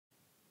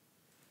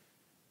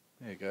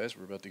Hey guys,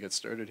 we're about to get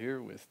started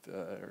here with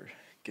our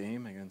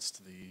game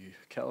against the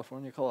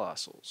California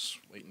Coalossals.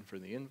 Waiting for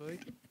the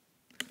invite.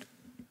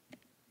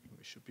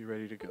 We should be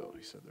ready to go.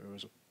 He said there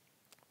was a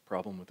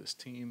problem with his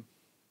team.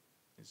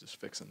 He's just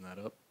fixing that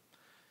up,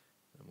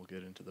 and we'll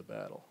get into the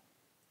battle.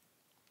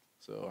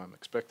 So I'm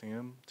expecting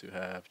him to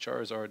have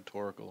Charizard,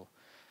 Torkoal,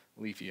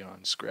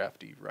 Leafeon,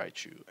 Scrafty,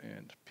 Raichu,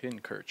 and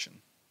Pincurchin.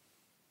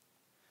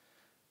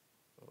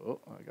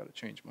 Oh, I gotta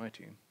change my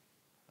team.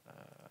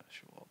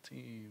 Show all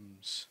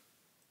teams.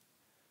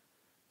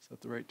 Is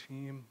that the right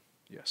team?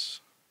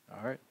 Yes.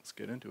 Alright, let's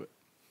get into it.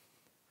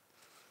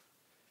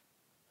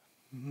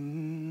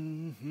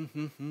 No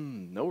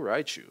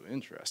Raichu,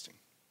 interesting.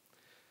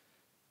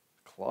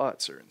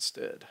 Clawitzer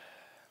instead.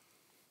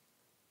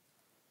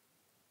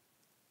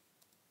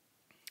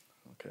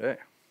 Okay.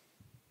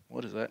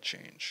 What does that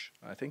change?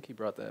 I think he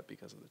brought that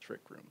because of the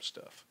Trick Room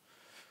stuff.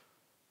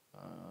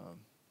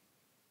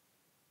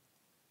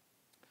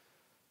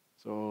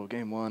 So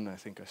game one, I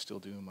think I still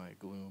do my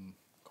Gloom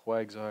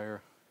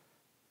Quagsire.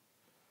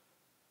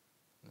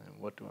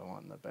 And what do I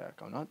want in the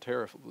back? I'm not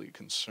terribly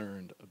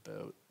concerned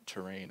about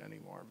terrain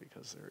anymore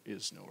because there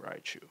is no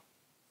Raichu.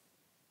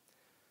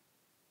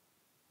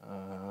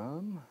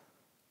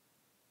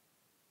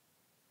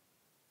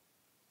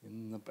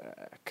 In the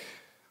back.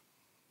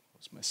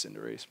 What's my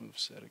Cinderace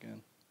moveset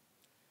again?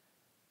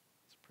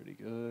 It's pretty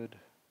good.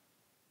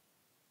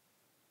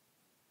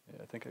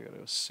 Yeah, I think I gotta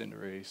go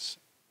Cinderace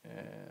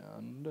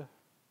and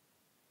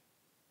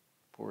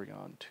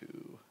Porygon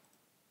 2.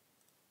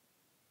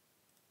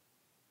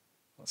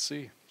 Let's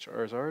see,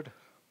 Charizard,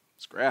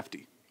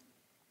 Scrafty.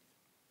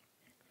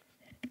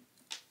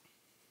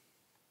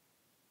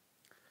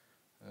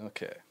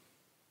 Okay.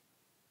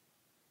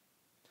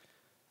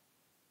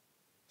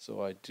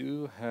 So I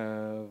do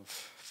have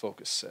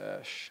Focus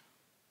Sash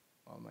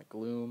on my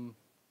Gloom,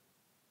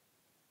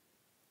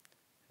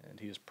 and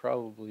he is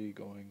probably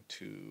going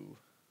to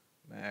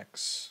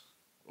max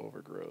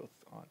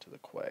Overgrowth onto the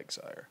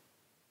Quagsire.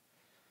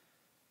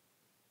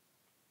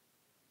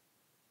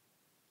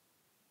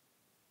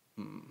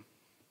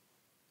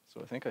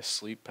 So I think I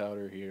Sleep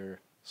Powder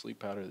here, Sleep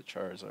Powder the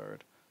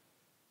Charizard,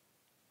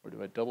 or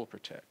do I double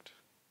protect?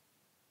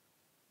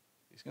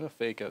 He's going to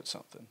fake out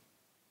something.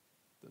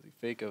 Does he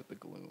fake out the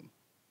Gloom?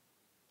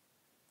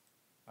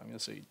 I'm going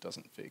to say he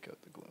doesn't fake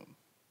out the Gloom.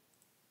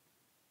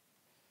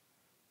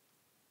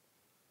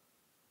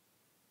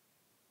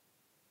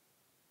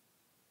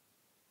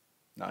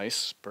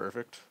 Nice,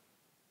 perfect.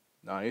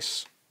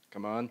 Nice,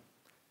 come on.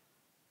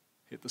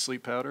 Hit the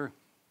Sleep Powder.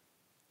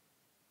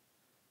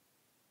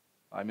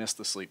 I missed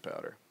the Sleep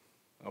Powder.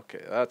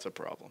 Okay, that's a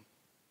problem.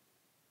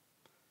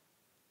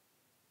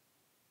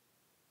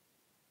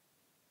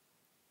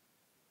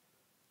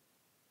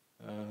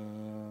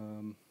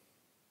 And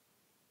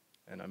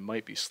I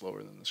might be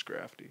slower than the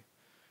Scrafty.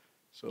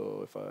 So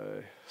if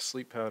I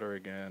Sleep Powder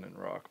again and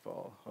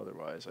Rockfall,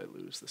 otherwise I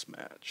lose this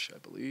match, I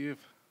believe.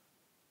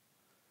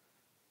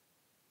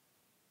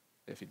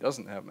 If he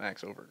doesn't have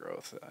max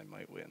Overgrowth, I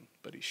might win,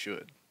 but he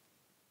should.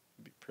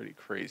 It'd be pretty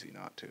crazy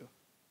not to.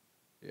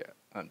 Yeah,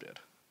 I'm dead.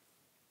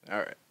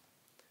 Alright.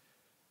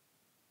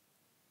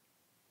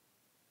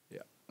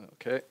 Yeah,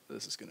 okay,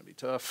 this is going to be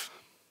tough.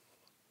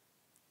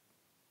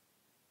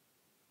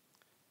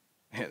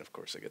 And of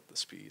course I get the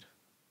speed.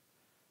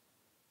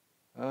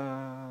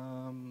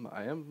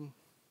 I am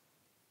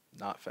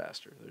not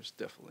faster. There's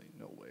definitely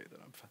no way that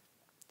I'm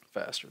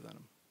faster than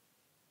him.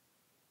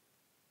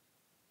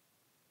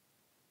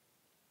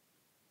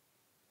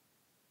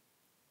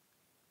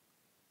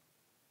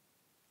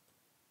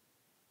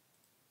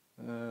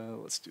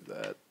 Let's do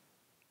that.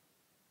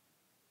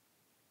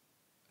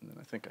 And then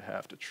I think I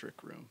have to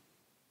Trick Room.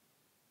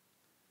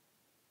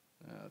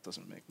 It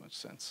doesn't make much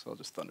sense. I'll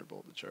just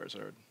Thunderbolt the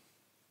Charizard.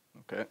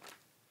 Okay.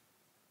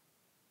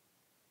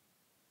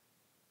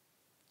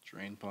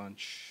 Drain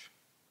Punch.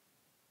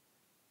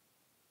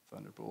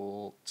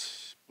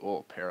 Thunderbolt.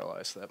 Oh,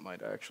 Paralyze. That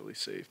might actually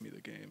save me the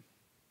game,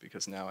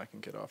 because now I can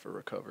get off a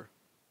Recover.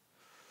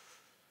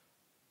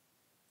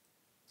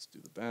 Let's do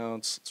the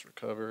bounce. Let's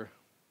recover.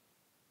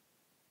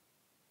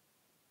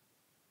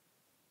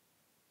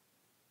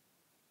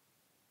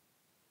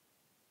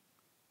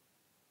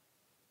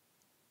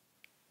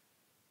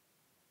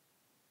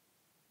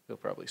 He'll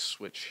probably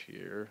switch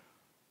here.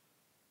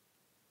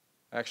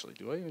 Actually,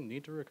 do I even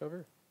need to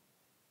recover?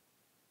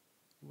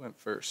 Who went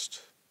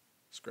first?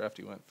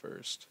 Scrafty went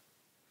first.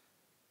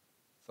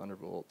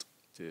 Thunderbolt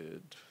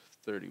did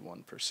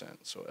 31%,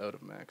 so out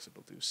of max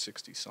it'll do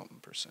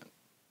 60-something%.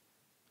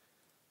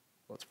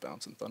 Let's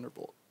bounce and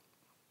Thunderbolt.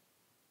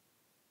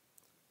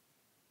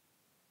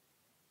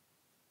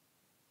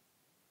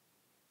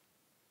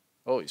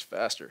 Oh, he's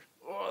faster.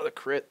 Oh, the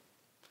crit.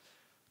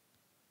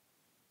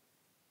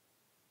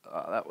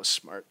 That was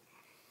smart.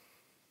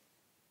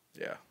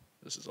 Yeah,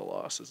 this is a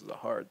loss. This is a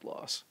hard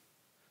loss.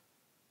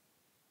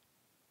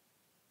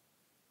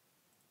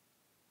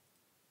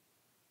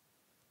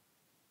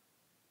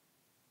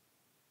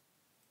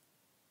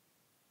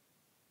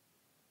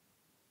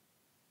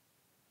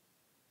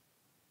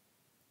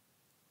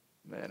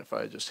 Man, if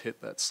I had just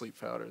hit that sleep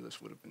powder,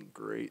 this would have been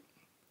great.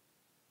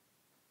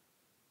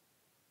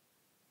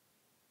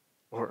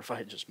 Or if I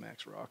had just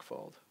max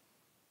rockfalled.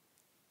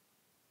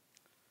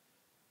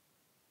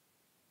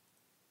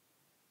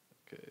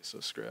 Okay, so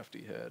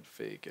Scrafty had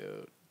fake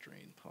out,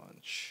 drain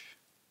punch.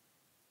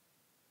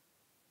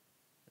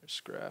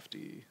 There's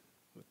Scrafty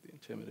with the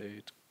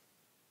intimidate.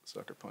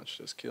 Sucker punch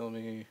does kill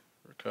me.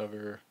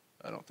 Recover.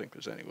 I don't think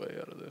there's any way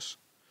out of this.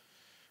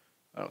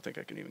 I don't think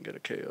I can even get a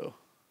KO.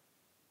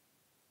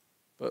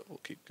 But we'll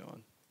keep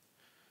going.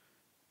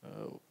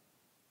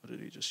 What did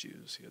he just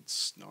use? He had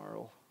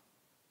Snarl.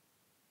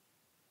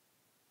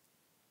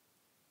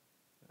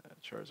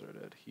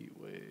 Charizard had Heat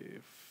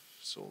Wave,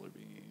 Solar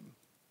Beam.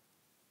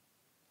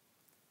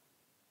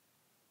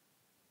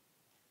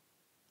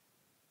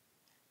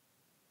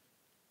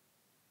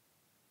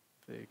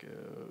 Fake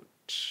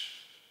out.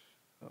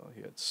 Oh,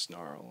 he had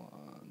Snarl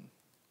on.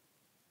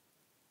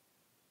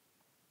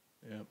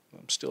 Yep,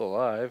 I'm still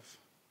alive.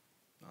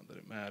 Not that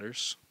it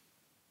matters.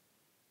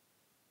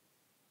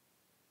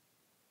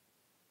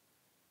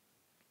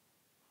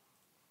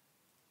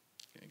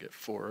 Gonna get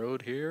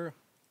 4-0'd here.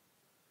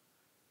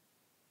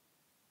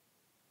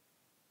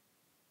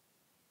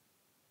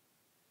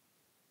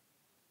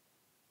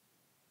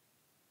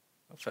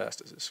 How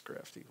fast is this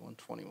Scrafty?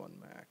 121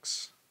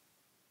 max.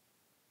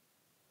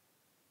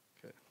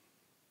 Okay.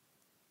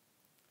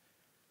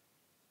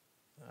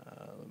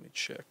 Let me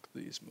check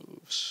these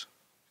moves.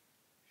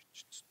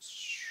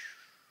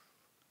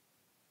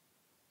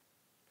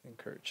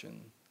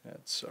 Pincurchin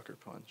had Sucker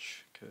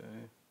Punch. Okay.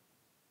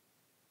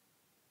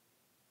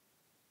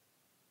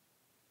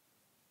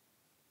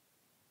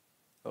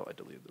 Oh, I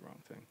deleted the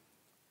wrong thing.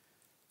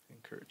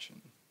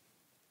 Pincurchin.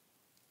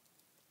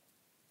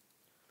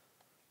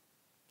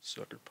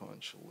 Sucker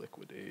Punch,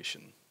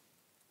 Liquidation.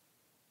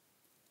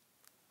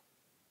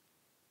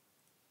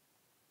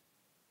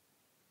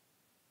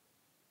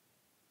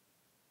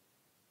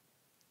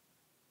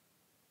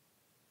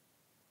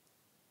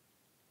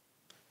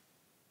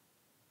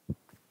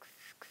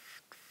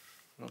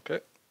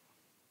 Okay.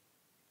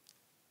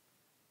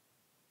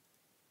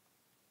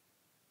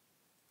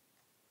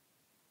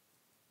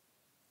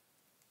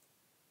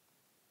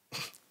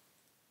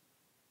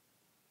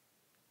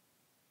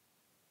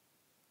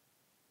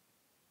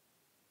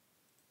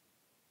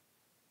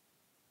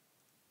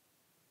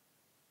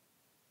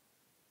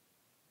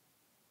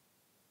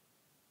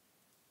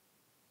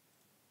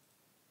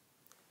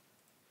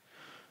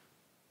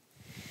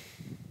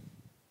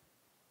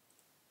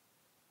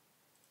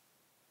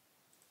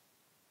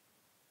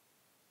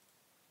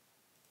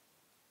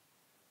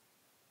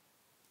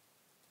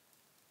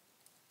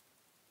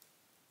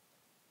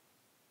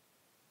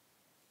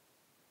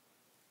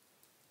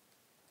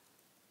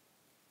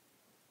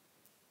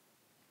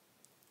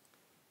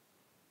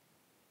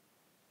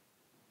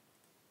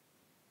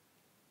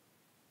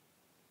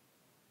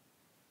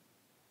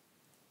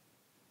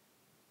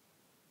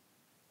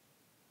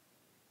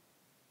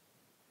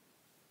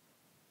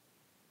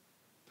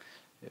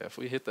 Yeah, if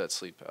we hit that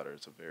sleep powder,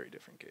 it's a very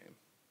different game.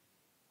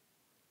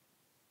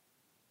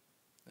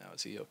 Now,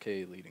 is he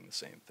okay leading the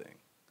same thing?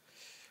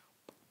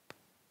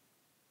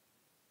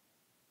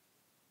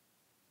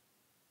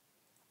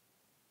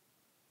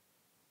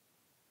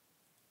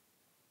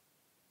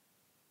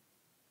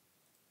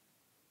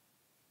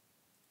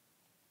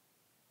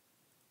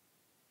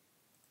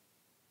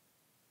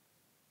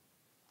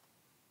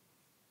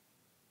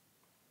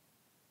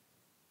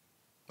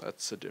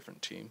 That's a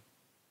different team.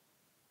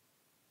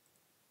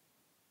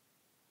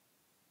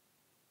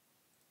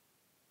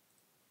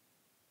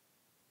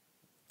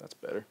 That's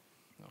better.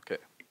 Okay.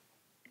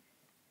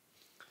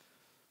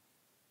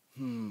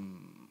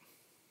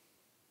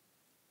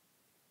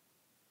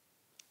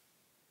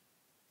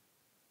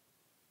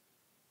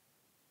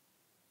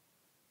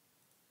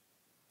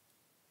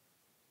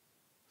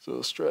 So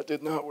the strat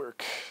did not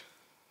work.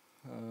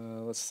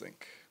 Let's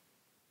think.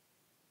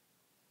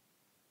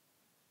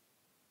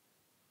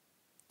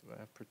 Do I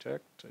have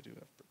Protect? I do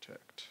have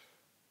Protect.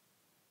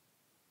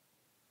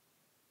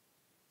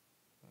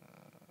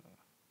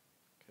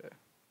 Okay.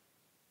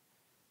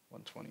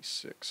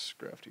 126.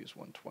 Scrafty is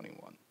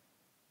 121.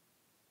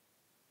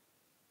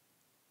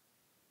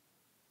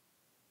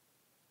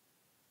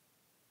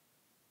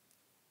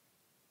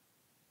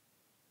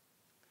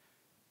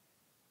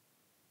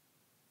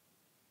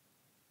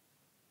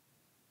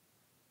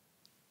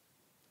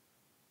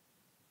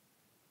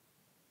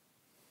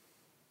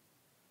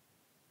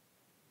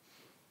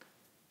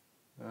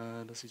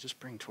 Does he just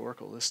bring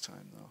Torkoal this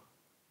time, though?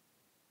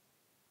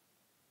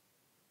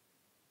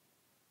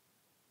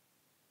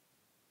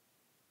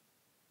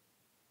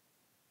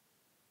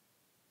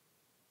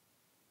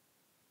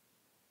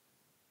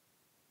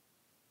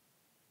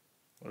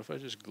 What if I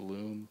just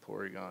Gloom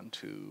Porygon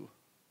 2,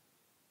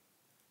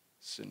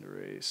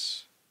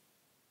 Cinderace?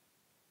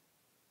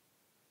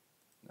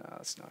 Nah,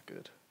 that's not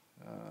good.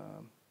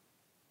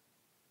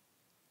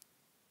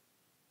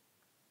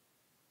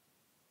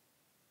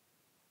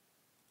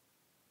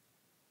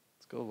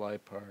 Let's go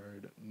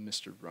Lipard,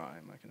 Mr.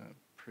 Rhyme. I can have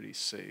pretty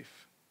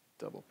safe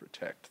double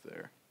protect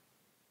there.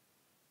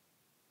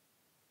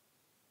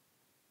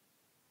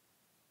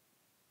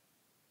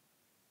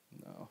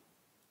 No.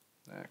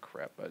 Ah,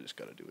 crap, I just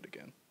got to do it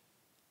again.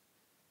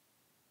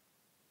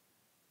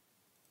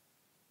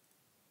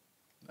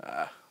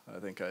 Ah, I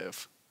think I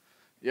have...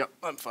 Yep,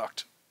 I'm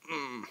fucked.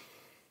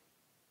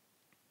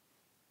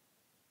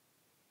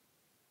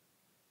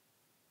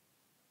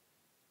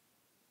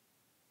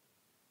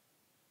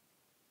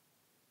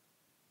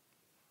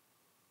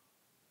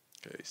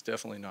 Okay, he's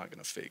definitely not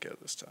going to fake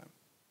out this time.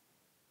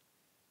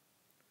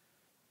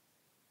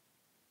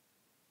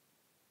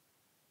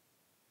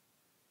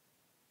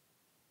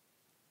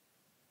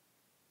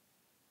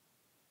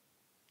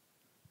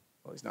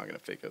 Well, he's not going to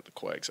fake out the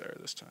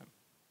Quagsire this time.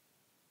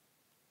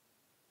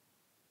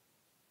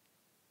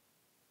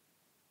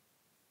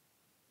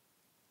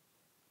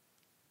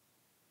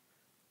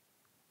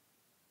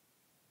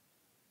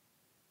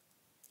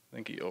 I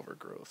think he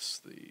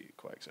overgrowths the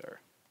Quagsire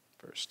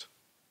first.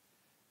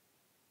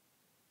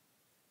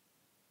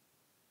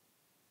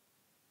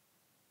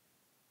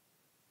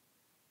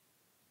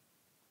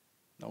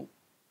 Nope.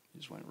 He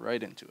just went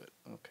right into it.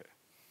 Okay.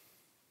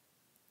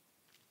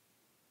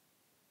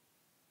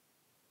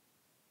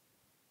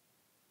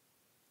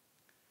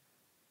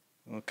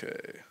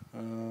 Okay.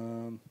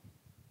 And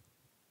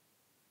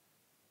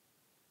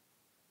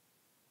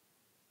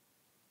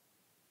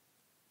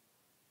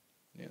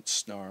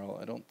Snarl,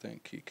 I don't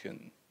think he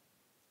can...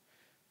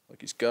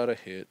 Like, he's got to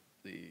hit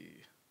the...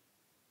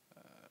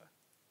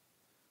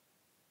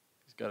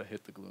 he's got to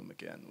hit the Gloom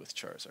again with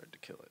Charizard to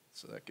kill it.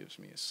 So that gives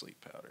me a Sleep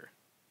Powder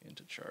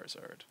into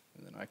Charizard.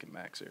 And then I can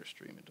max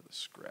Airstream into the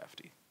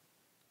Scrafty.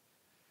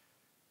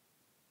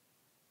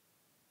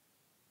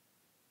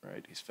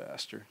 Right, he's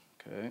faster.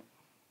 Okay.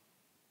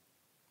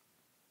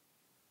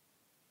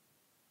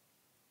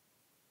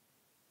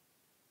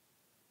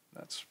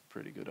 That's a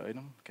pretty good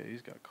item. Okay,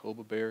 he's got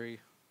Cobra Berry.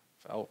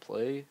 Foul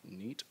play.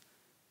 Neat.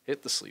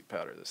 Hit the Sleep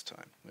Powder this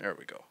time. There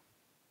we go.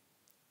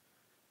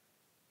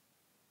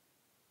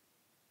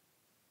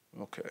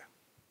 Okay.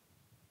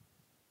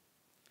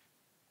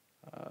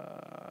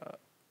 I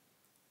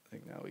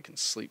think now we can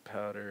Sleep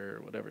Powder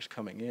whatever's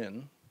coming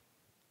in.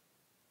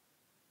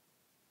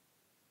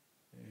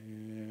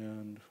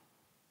 And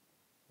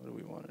what do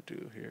we want to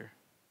do here?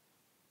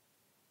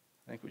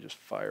 I think we just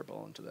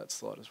Fireball into that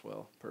slot as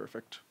well.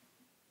 Perfect.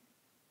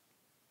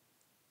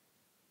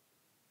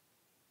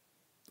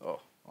 Oh,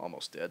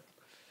 almost dead.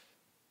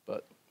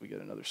 But we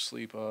get another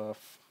sleep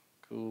off.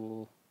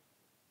 Cool.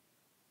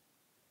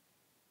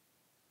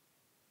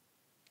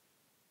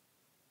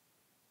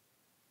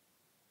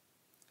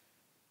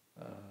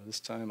 This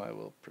time I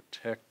will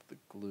protect the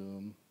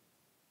Gloom.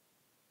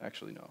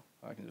 Actually, no.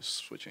 I can just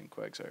switch in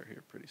Quagsire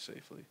here pretty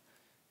safely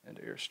and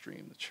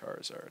Airstream the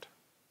Charizard.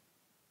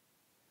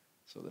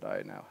 So that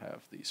I now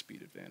have the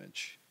speed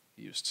advantage.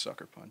 He used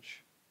Sucker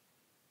Punch.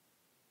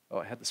 Oh,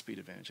 I had the speed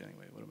advantage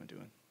anyway. What am I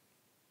doing?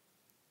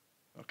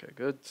 Okay,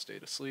 good.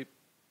 Stayed asleep.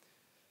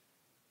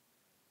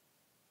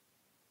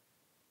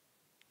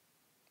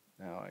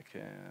 Now I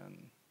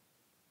can...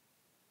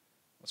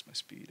 What's my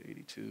speed?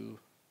 82.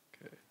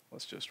 Okay,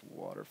 let's just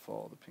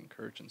Waterfall the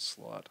Pincurchin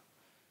slot.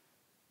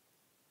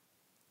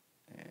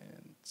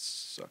 And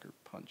Sucker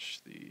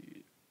Punch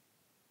the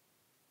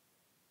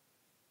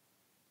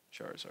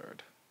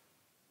Charizard.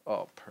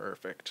 Oh,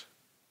 perfect.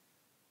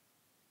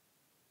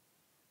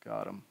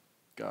 Got him.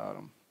 Got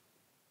him.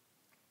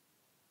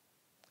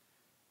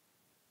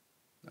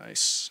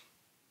 Nice.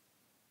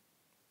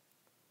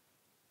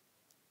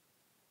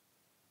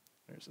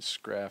 There's a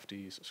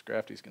Scrafty. So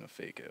Scrafty's going to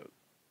fake out.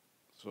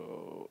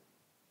 So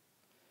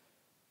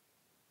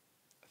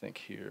I think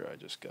here I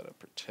just got to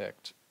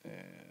protect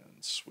and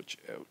switch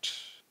out.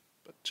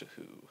 But to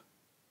who?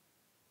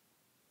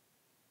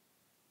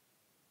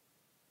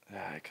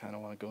 I kind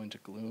of want to go into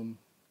Gloom.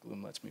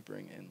 Gloom lets me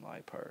bring in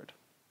Liepard,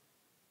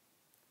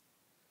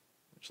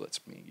 which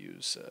lets me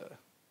use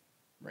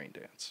Rain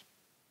Dance.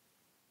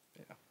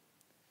 Yeah.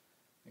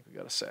 I think we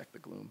got to sack the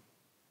Gloom.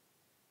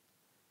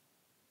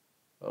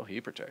 Oh, he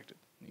protected.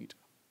 Neat.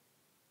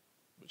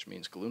 Which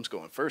means Gloom's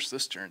going first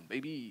this turn,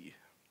 baby.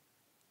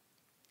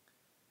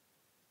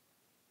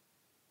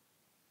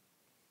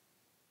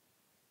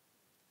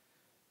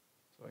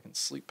 So I can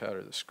Sleep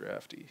Powder the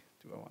Scrafty.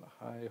 Do I want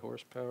a high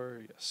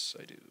horsepower? Yes,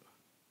 I do.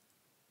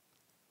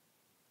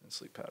 And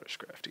Sleep Powder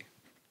Scrafty.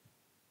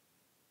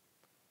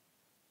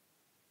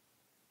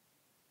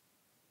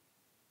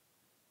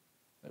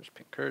 There's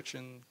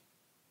Pincurchin.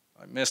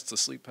 I missed the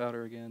Sleep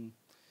Powder again.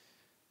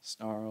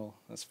 Snarl,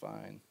 that's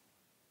fine.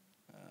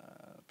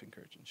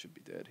 Pincurchin should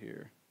be dead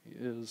here. He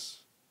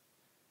is.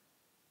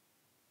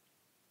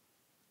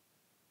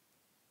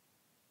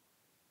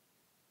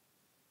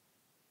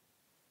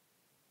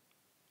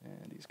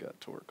 And he's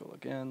got Torkoal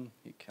again.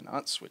 He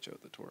cannot switch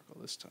out the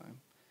Torkoal this time.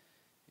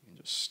 He can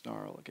just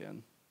Snarl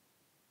again.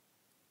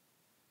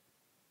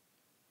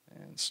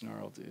 And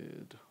Snarl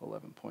did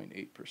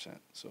 11.8%.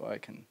 So I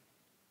can...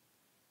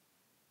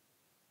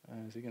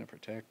 is he going to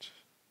protect?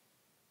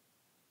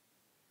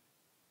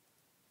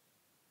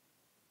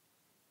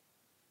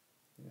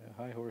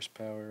 high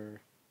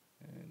horsepower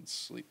and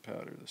sleep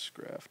powder the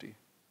Scrafty.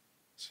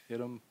 Let's hit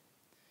him.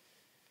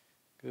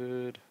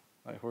 Good.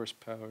 High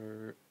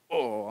horsepower.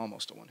 Oh,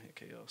 almost a one-hit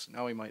KO. So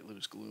now we might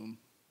lose Gloom.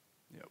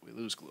 Yeah, we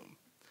lose Gloom.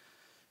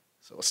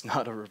 So it's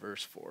not a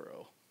reverse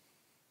 4-0.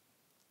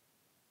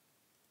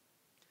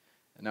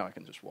 And now I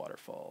can just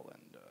Waterfall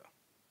and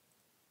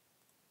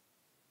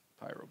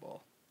Pyro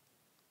Ball.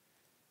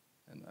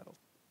 And that'll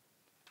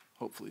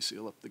hopefully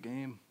seal up the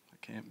game. I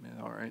can't,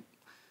 alright.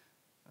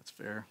 That's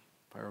fair.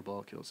 Pyro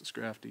Ball kills the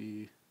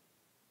Scrafty.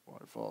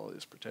 Waterfall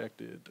is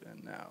protected.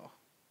 And now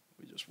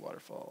we just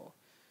Waterfall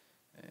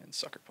and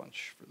Sucker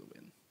Punch for the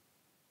win.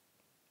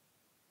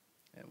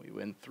 And we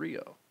win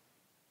 3-0.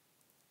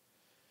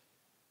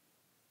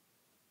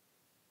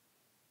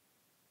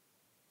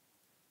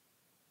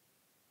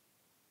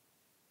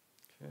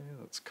 Okay,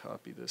 let's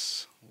copy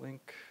this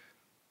link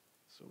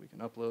so we can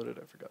upload it.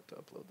 I forgot to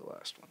upload the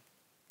last one.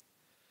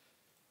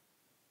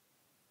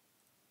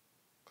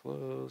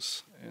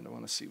 Close, and I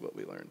want to see what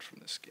we learned from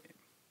this game.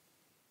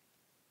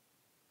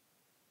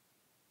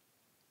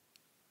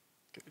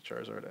 Okay,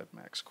 Charizard at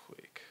max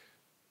Quake.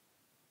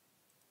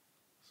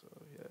 So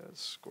he has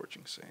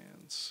Scorching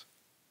Sands.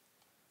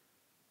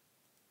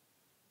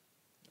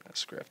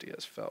 Scrafty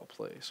has Foul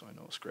Play, so I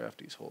know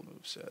Scrafty's whole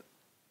moveset.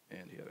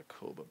 And he had a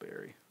Koba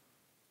Berry.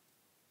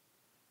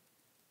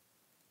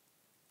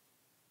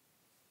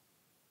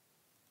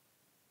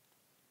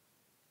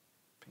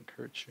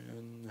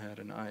 Pincurchin had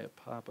an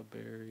Papa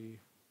Berry.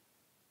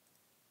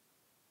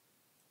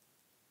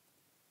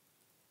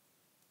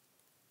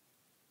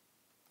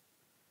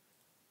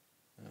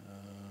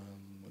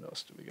 What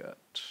else do we got?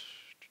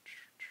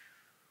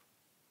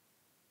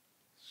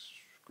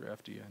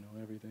 Scrafty, I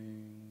know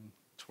everything.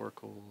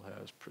 Torkoal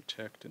has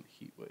Protect and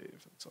Heat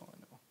Wave. That's all I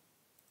know.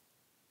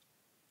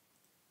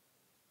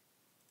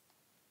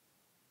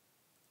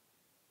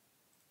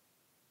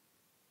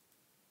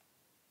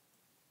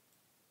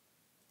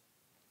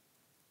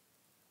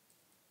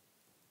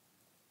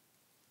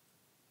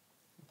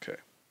 Okay.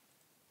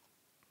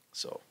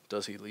 So,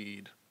 does he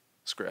lead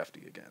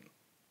Scrafty again?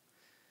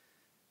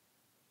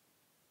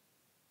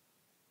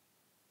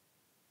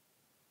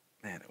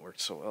 Man, it worked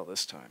so well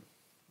this time.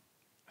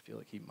 I feel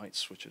like he might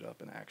switch it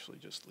up and actually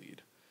just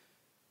lead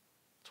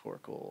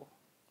Torkoal,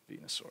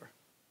 Venusaur.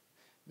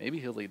 Maybe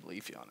he'll lead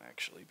Leafeon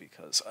actually,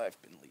 because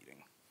I've been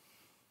leading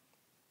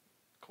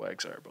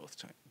Quagsire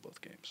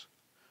both games.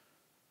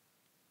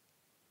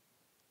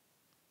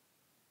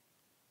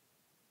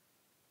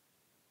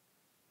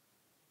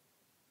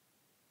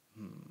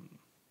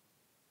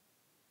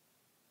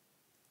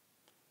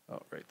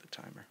 Oh, right, the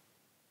timer.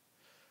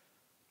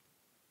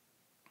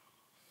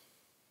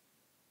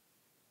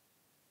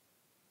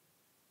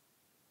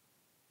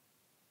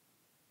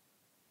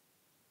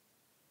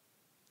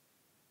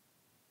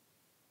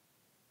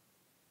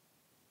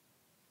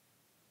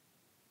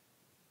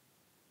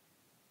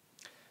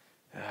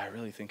 I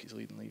really think he's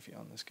leading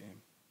Leafeon this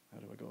game. How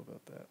do I go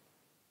about that?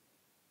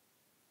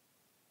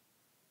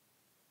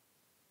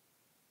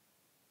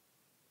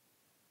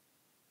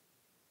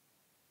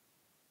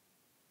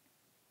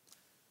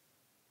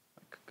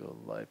 I could go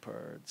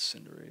Liepard,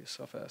 Cinderace.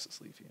 How fast is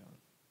Leafeon?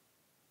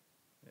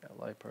 Yeah,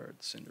 Liepard,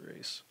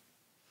 Cinderace.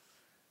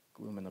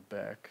 Gloom in the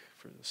back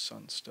for the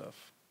Sun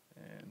stuff,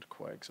 and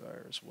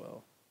Quagsire as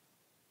well.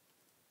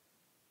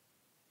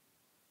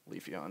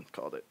 Leafeon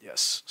called it.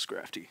 Yes,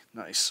 Scrafty.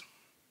 Nice.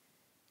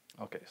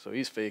 Okay, so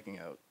he's faking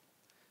out.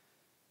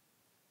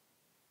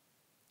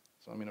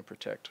 So I'm going to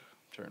protect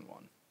turn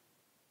 1.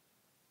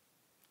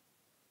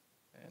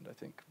 And I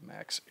think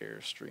max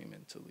Airstream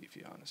into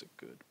Leafeon is a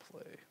good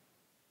play.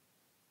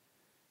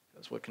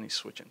 Because what can he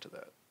switch into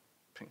that?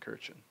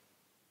 Pincurchin.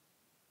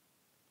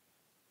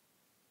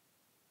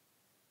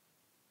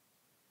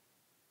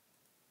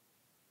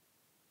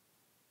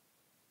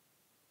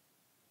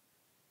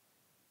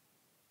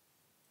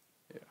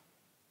 Yeah.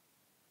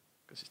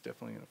 Because he's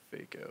definitely going to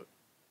fake out.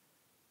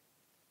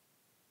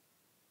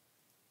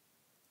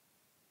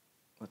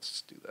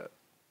 Let's do that.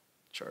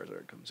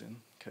 Charizard comes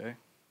in. Okay.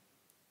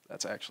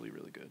 That's actually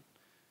really good.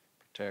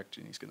 Protect,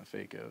 and he's going to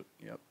fake out.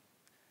 Yep.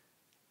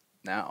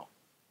 Now,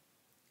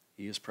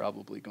 he is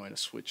probably going to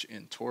switch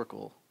in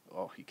Torkoal.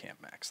 Oh, he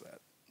can't max that.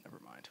 Never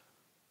mind.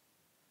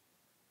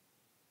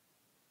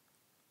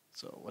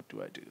 So what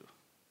do I do?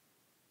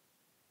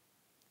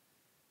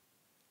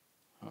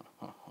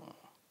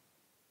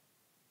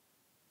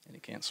 And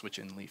he can't switch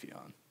in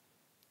Leafeon.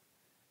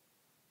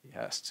 He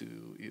has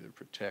to either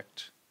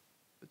protect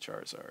the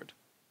Charizard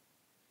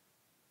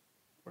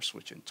or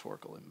switch in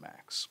Torkoal and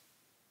max.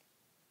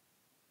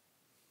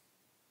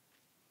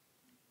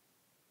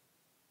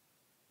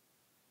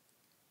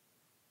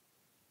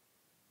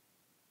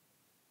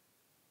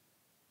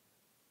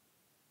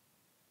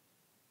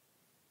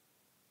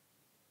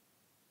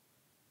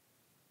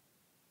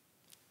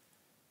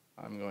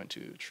 I'm going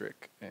to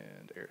Trick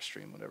and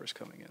Airstream whatever's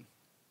coming in.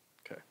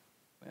 Okay.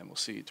 And we'll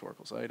see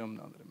Torkoal's item,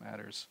 not that it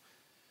matters.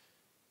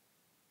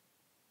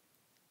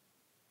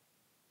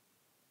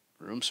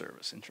 Room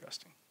service,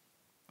 interesting.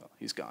 Well,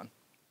 he's gone.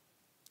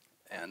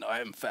 And I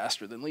am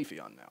faster than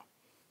Leafeon now.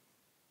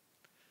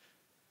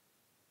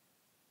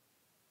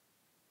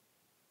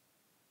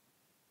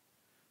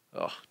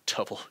 Oh,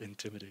 double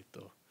Intimidate,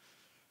 though.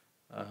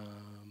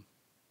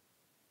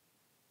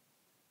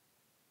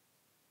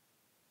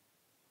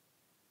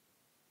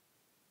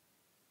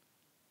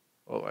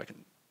 Oh, I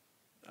can...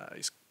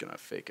 he's going to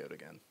Fake Out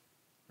again,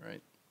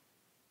 right?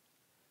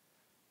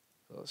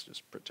 So let's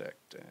just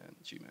Protect and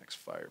G-Max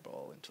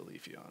Fireball into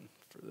Leafeon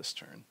for this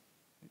turn.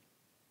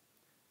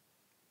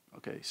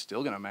 Okay,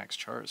 still going to max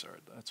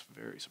Charizard. That's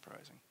very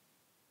surprising.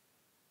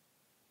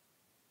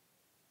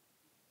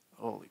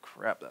 Holy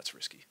crap, that's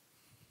risky.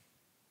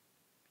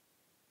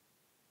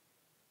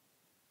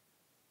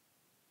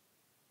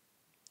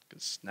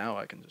 Because now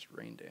I can just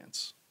Rain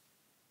Dance.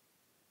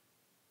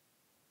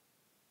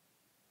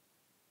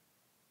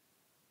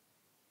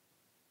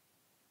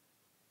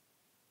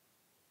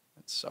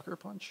 And Sucker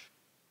Punch?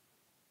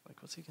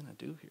 Like, what's he going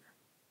to do here?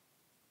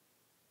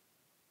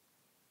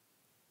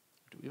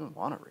 Do we even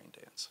want a Rain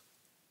Dance?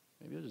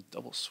 Maybe I'll just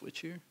double switch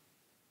here?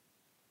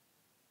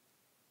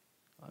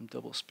 I'm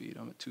double speed.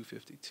 I'm at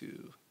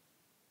 252.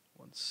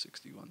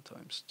 161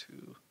 times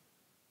 2.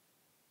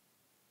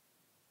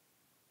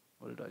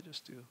 What did I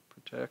just do?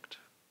 Protect.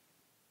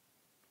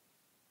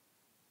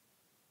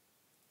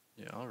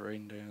 Yeah, I'll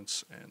Rain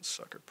Dance and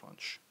Sucker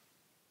Punch.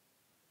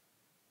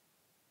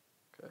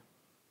 Okay.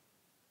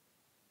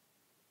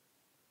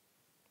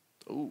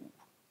 Oh,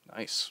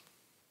 nice.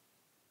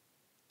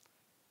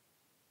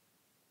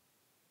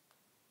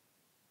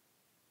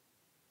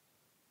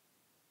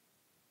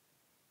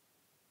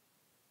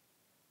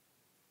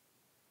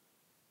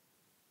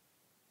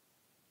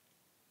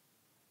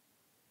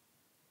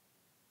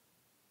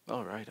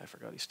 All right, I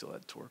forgot he still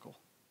had Torkoal.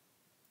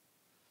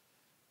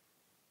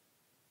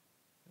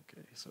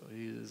 Okay, so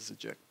his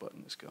eject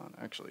button is gone.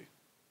 Actually,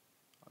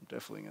 I'm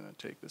definitely going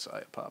to take this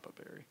Papa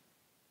Berry.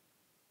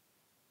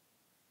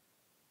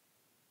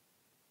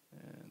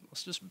 And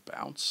let's just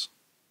bounce.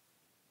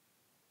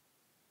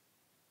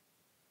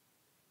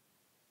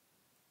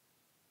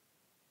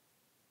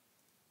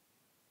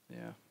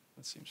 Yeah,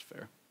 that seems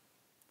fair.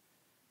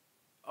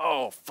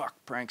 Oh, fuck,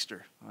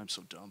 Prankster. I'm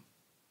so dumb.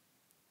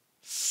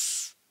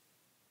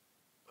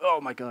 Oh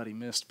my god, he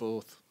missed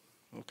both.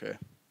 Okay.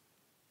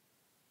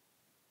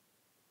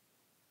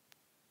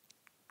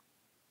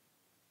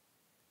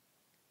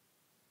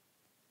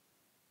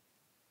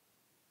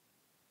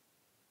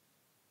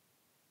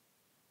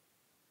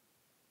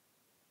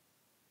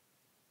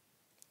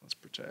 Let's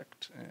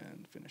Protect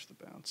and finish the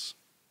bounce.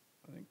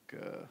 I think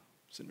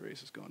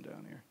Cinderace is going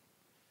down here.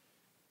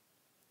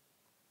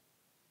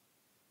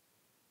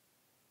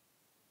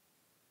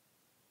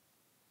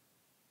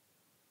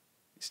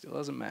 He still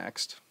hasn't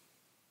maxed.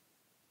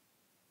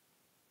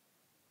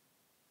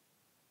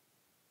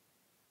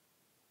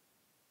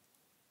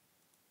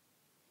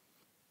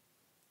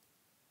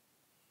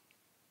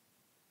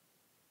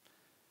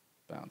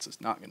 Bounce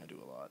is not going to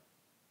do a lot.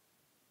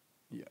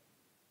 Yeah.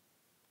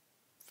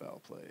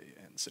 Foul Play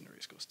and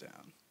Cinderace goes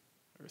down.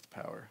 Earth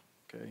Power.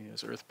 Okay, he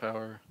has Earth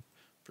Power,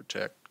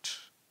 Protect,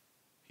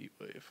 Heat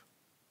Wave.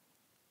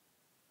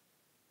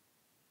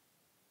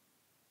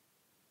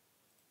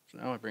 So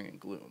now I bring in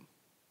Gloom.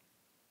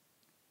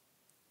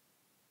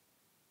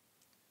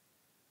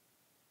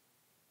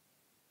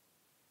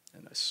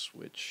 And I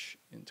switch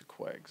into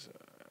Quagsire.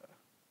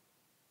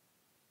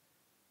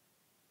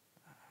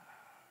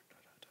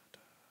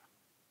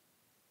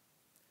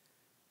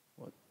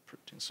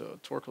 So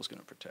Torkoal's going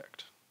to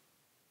Protect.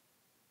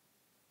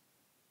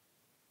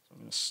 So I'm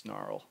going to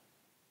Snarl.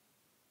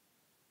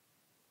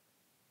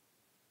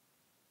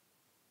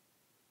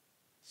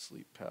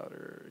 Sleep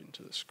Powder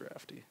into the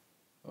Scrafty.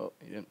 Oh,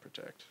 he didn't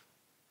Protect.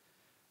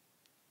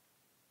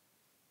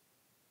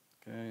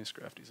 Okay,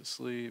 Scrafty's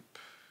asleep.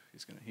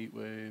 He's going to Heat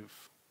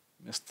Wave.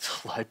 Missed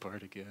the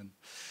Liepard again.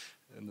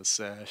 And the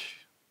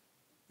Sash.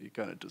 He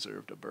kind of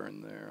deserved a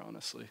burn there,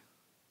 honestly.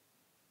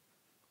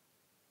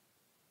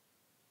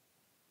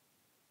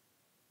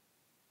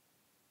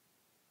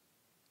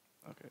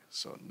 Okay,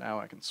 so now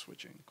I can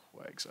switch in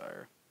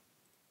Quagsire.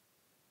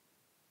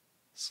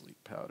 Sleep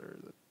Powder,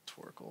 the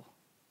Torkoal.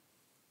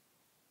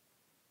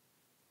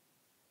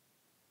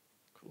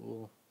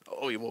 Cool.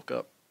 Oh, he woke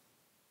up.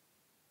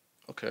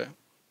 Okay,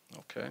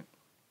 okay.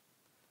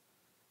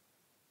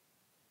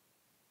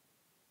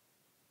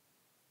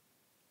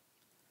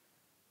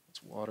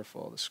 Let's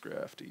Waterfall the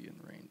Scrafty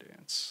and Rain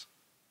Dance.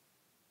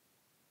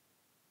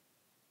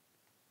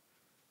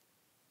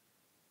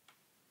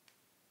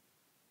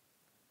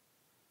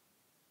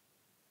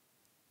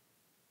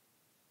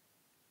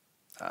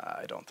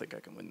 I don't think I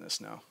can win this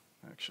now,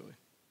 actually.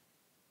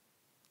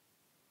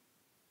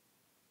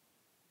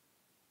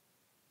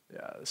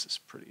 Yeah, this is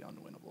pretty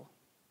unwinnable.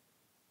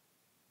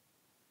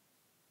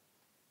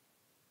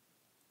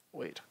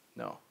 Wait,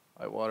 no.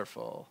 I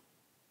Waterfall.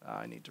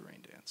 I need to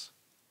Rain Dance.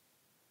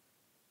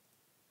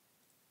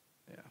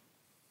 Yeah.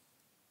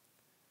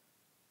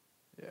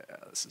 Yeah,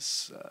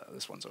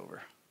 this one's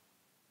over.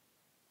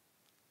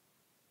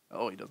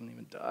 Oh, he doesn't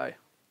even die.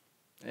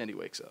 And he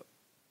wakes up.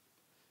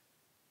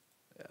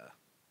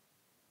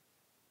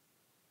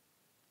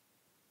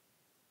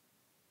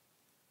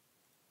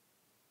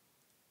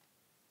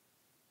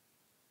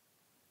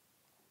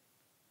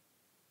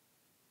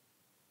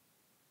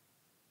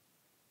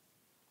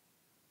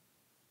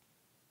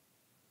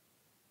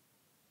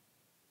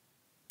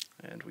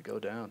 And we go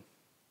down.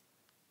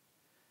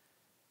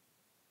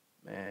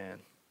 Man,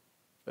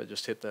 if I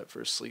just hit that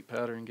first sleep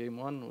pattern in game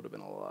one, would have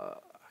been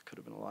could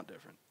have been a lot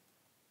different.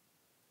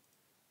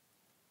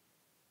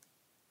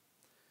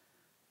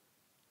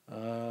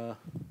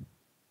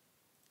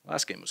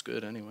 Last game was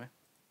good anyway.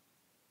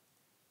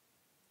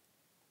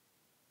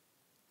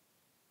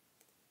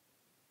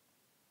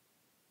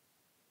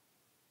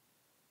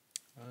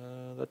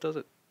 That does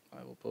it.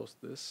 I will post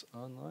this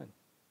online.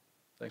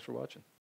 Thanks for watching.